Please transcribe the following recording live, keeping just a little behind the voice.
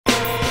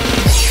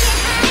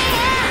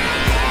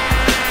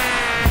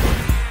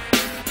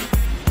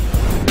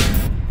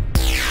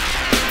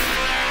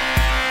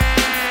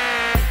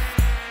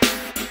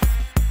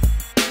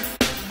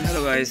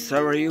guys,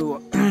 how are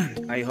you?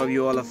 I hope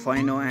you all are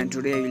fine now, and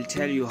today I will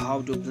tell you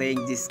how to play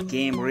this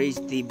game, reach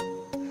the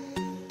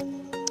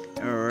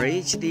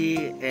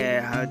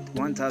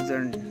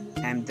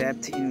 1000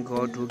 depth in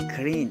go to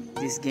green.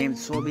 This game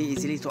so be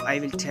easily, so I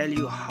will tell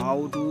you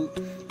how to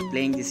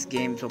playing this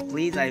game. So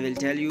please, I will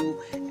tell you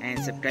and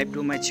subscribe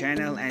to my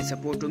channel and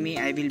support to me.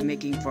 I will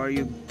making for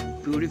you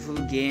beautiful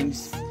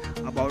games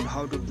about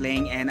how to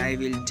playing, and I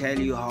will tell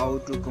you how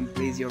to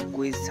complete your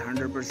quiz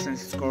 100%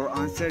 score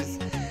answers.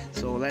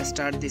 So let's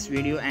start this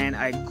video, and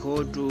I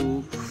go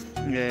to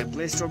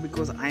Play Store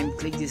because I'm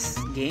click this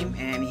game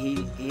and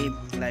he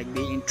like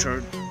be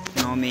intro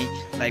me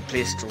like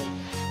Play Store,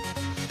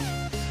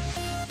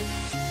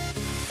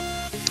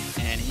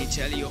 and he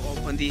tell you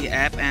open the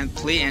app and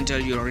play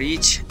until you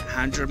reach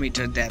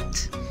 100-meter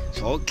depth.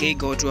 So okay,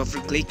 go to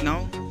after click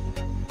now.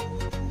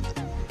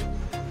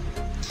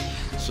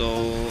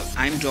 So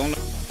I'm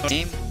downloading the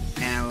game,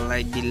 and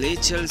like the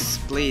little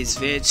please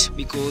wait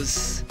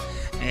because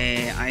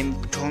I'm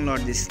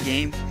download this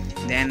game,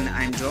 then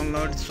I'm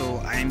download, so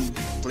I'm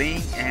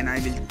playing, and I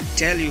will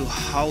tell you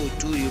how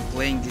to you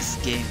playing this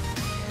game.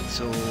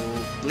 So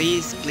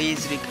please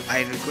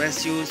I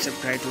request you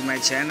subscribe to my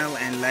channel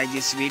and like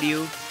this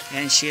video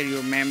and share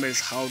your members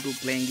how to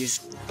playing this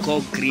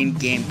Go Green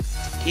game.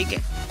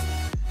 Okay,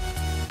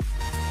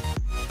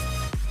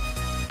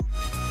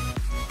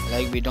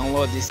 like we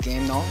download this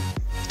game now.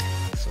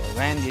 So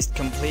when this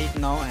complete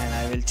now, and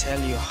I will tell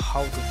you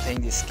how to play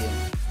this game.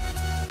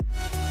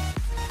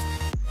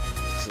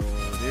 So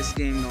this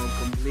game now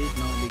complete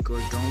now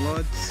because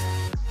downloads,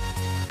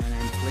 and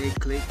I'm play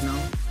click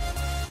now.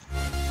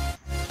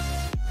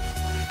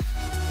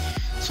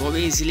 So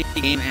easily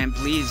game, and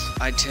please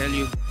I tell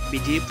you be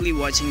deeply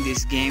watching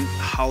this game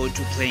how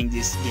to playing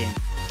this game,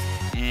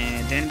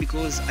 and then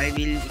because I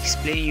will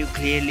explain you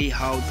clearly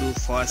how to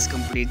fast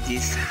complete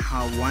this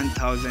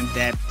 1000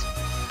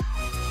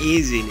 depth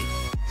easily.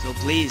 So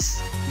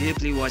please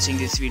deeply watching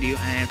this video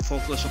and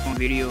focus on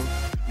video,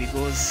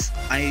 because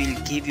I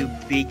will give you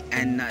big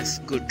and nice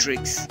good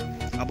tricks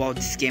about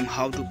this game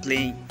how to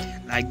play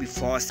like be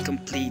fast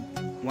complete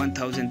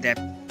 1000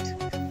 depth.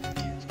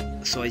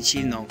 So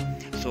achieve now.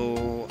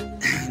 So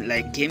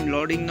like game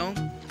loading now,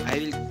 I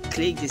will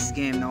click this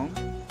game now.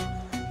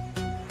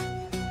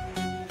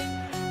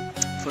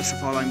 First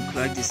of all, I'm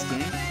click this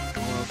game.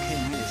 Oh, okay,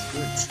 nice,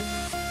 good,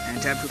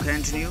 and tap to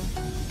continue.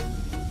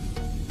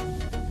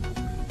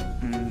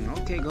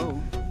 Okay,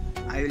 go.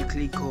 I will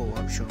click go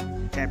option,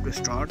 tap to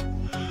start.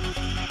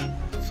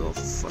 So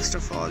first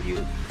of all, he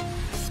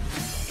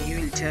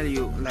will tell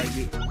you like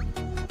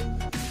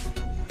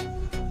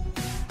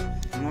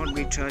not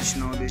be touched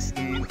now this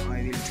game.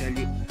 I will tell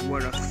you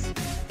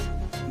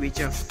which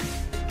of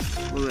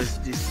bullets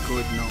this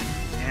code now,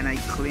 and I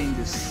clean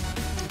this.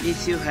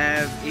 If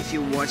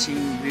you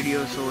watching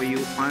video, so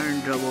you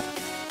earn double,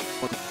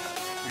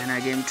 and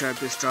again try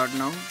to start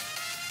now.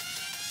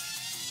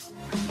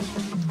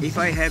 If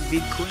I have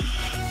big coin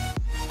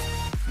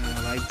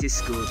like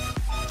this good,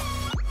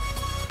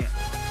 yeah,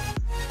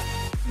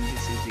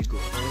 this is the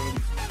good.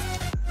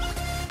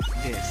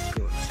 This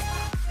good.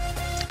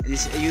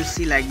 This you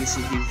see like this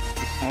is the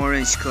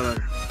orange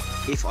color.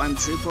 If I'm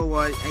triple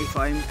while, if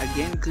I'm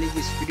again click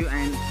this video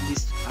and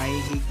this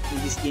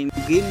this game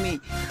give me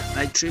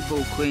like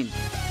triple queen.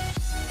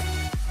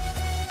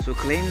 So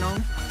claim now,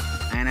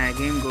 and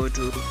again go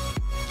to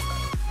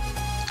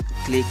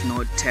click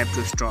now, tap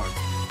to start.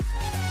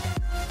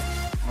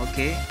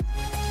 Okay,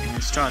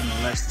 and start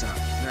now. Let's start.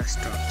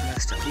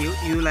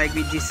 You like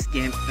with this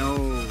game? No.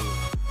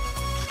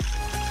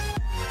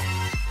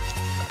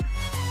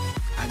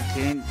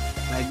 Again,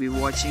 like be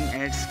watching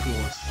ads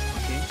close.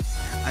 Okay.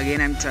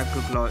 Again, I'm trying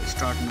to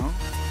start now.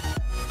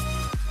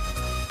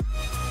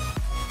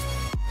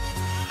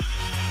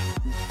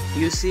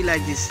 You see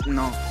like this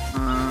now.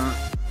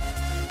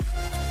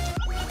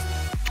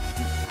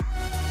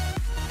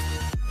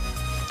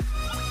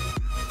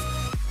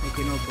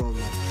 Okay, no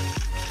problem.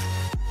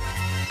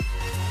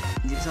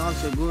 This is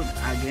also good.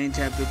 Again,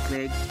 tap to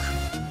click.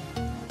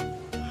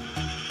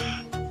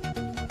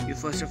 You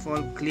first of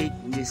all click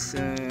this.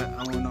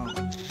 Oh no.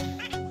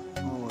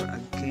 Or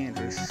again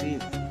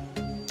receive.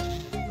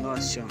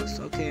 Lost chance.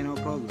 Okay, no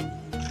problem.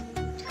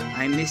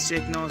 I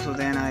mistake now, so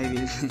then I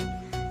will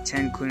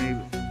 10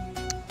 coin.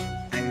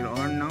 I will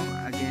earn now.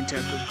 Again,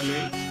 tap to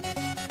click.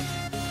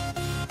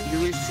 You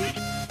will see.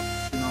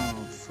 No,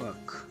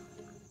 fuck.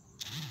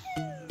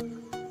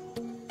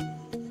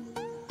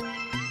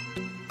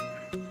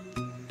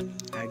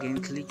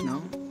 Again, click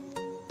now,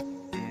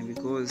 and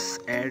because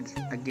ads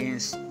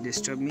against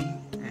disturb me,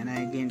 and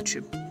I again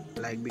trip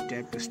like be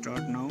tap to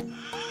start now.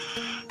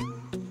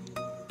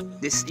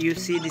 This you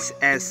see this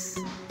S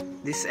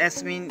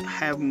mean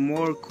have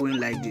more coin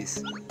like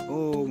this.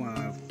 Oh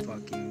my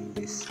fucking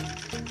this,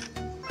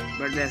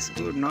 but that's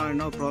good.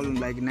 No problem.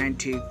 Like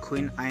 90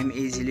 coin I'm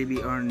easily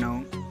be earned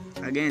now.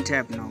 Again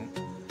tap now.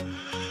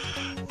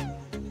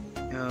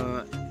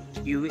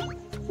 You will,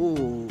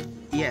 oh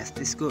yes,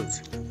 this good.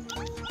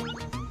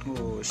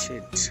 Oh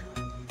shit,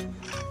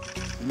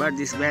 but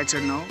this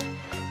better now.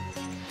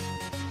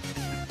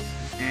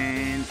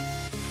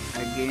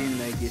 again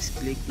like this,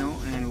 click now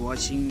and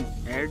watching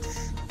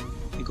ads,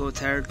 because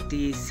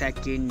 30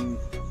 seconds.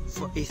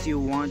 If you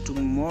want to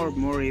more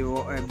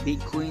big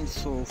coins,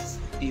 so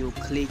you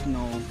click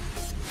now.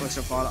 First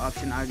of all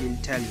option I will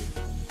tell you,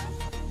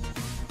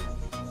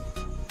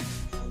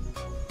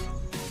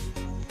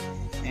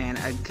 and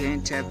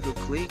again tap to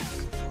click.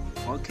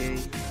 Okay,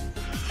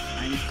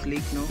 and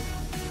click now,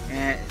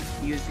 and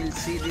you will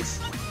see this.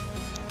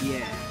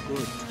 Yeah,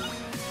 good.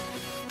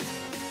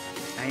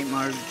 I'm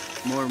earn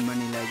more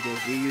money like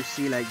this. You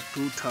see like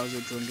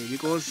 2020,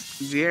 because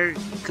where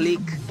click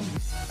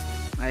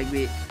like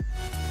we,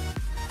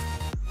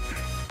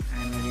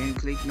 and again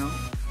click now.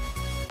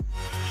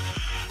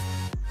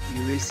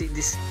 You will see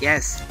this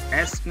S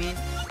mean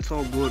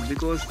so good,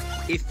 because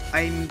if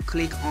I'm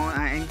click on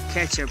and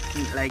catch up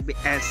like the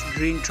S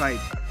green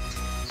tribe,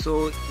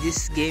 so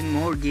this game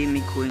more game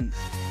me coins.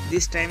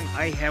 This time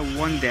I have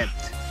one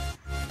depth.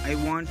 I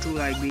want to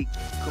like be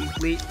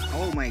complete.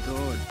 Oh my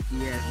god,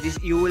 yes, this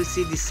you will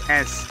see this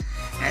S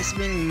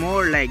mean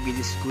more like with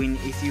this queen.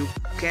 If you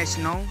catch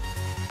now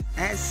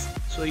S,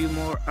 so you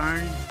more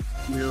earn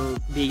the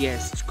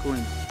biggest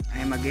coin. I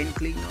am again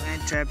click now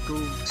and tap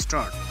to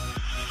start.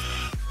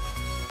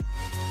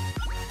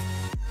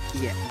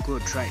 Yeah,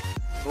 good, right.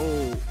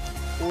 Oh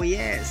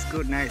yes,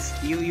 good, nice.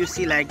 You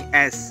see like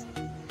S,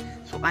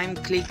 so I'm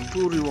click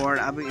to reward.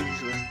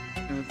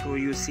 So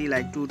you see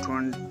like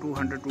 200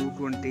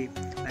 220,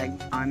 like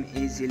I'm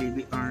easily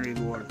be earn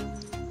reward.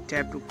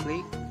 Tap to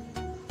click.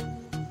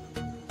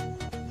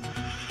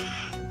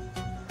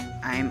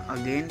 I'm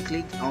again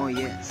click. Oh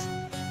yes,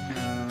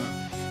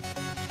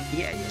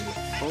 yeah.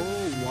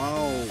 Oh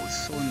wow,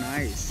 so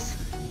nice.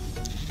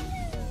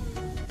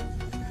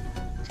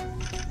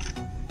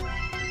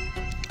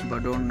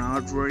 But do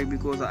not worry,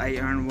 because I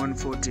earn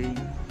 140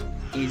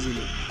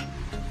 easily.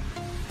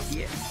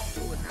 Yeah,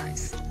 oh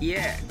nice.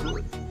 Yeah,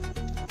 good.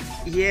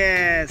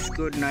 Yes,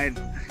 good night,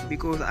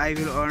 because I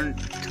will earn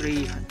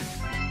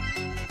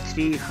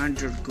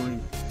 300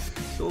 coin.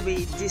 So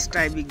we this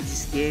type of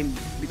this game,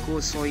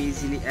 because so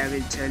easily I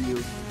will tell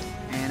you,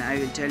 and I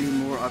will tell you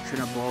more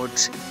option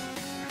about.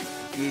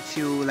 If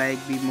you like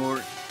be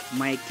more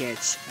my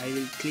catch, I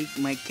will click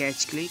my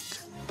catch, click.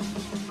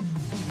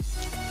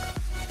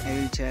 I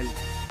will tell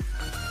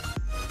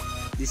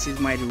this is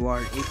my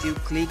reward. If you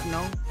click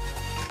now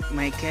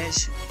my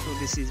cash, so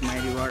this is my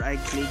reward. I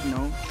click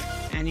now,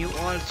 and you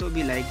also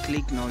be like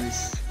click now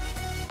this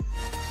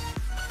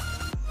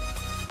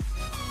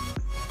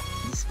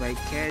by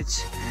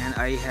catch, and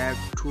I have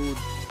 2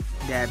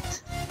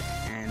 depth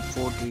and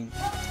 14.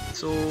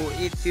 So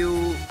if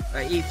you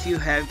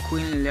have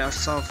queen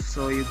lots of,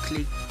 so you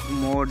click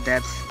more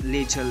depth,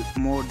 little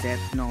more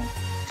depth now,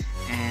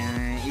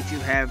 and if you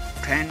have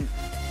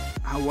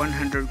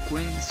 100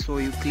 queens, so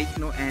you click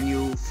now and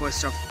you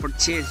first of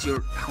purchase your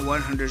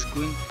 100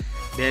 queen,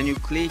 then you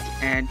click,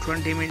 and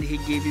 20 minutes he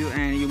give you,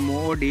 and you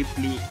more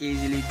deeply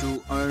easily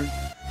to earn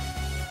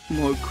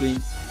more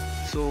queen.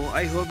 So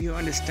I hope you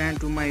understand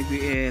to my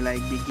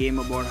like the game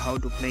about how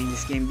to play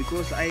this game,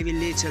 because I will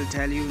later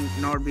tell you,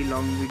 not be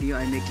long video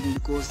I'm making,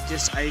 because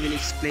just I will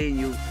explain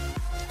you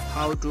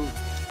how to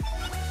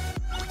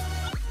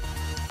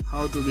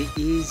be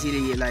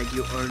easily like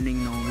you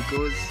earning now,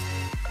 because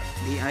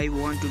I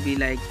want to be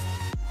like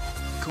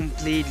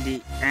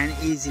completely and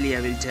easily.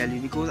 I will tell you,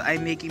 because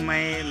I'm making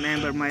my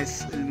member my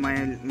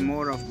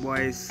more of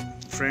boys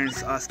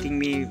friends asking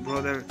me,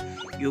 brother,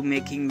 you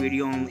making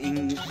video on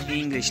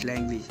English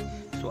language,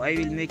 so I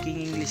will making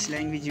English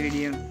language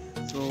video.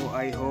 So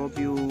I hope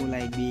you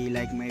like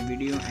my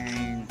video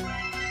and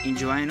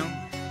enjoy now.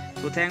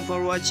 So thanks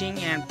for watching,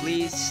 and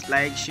please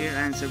like, share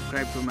and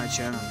subscribe to my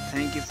channel.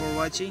 Thank you for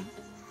watching,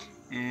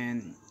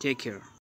 and take care.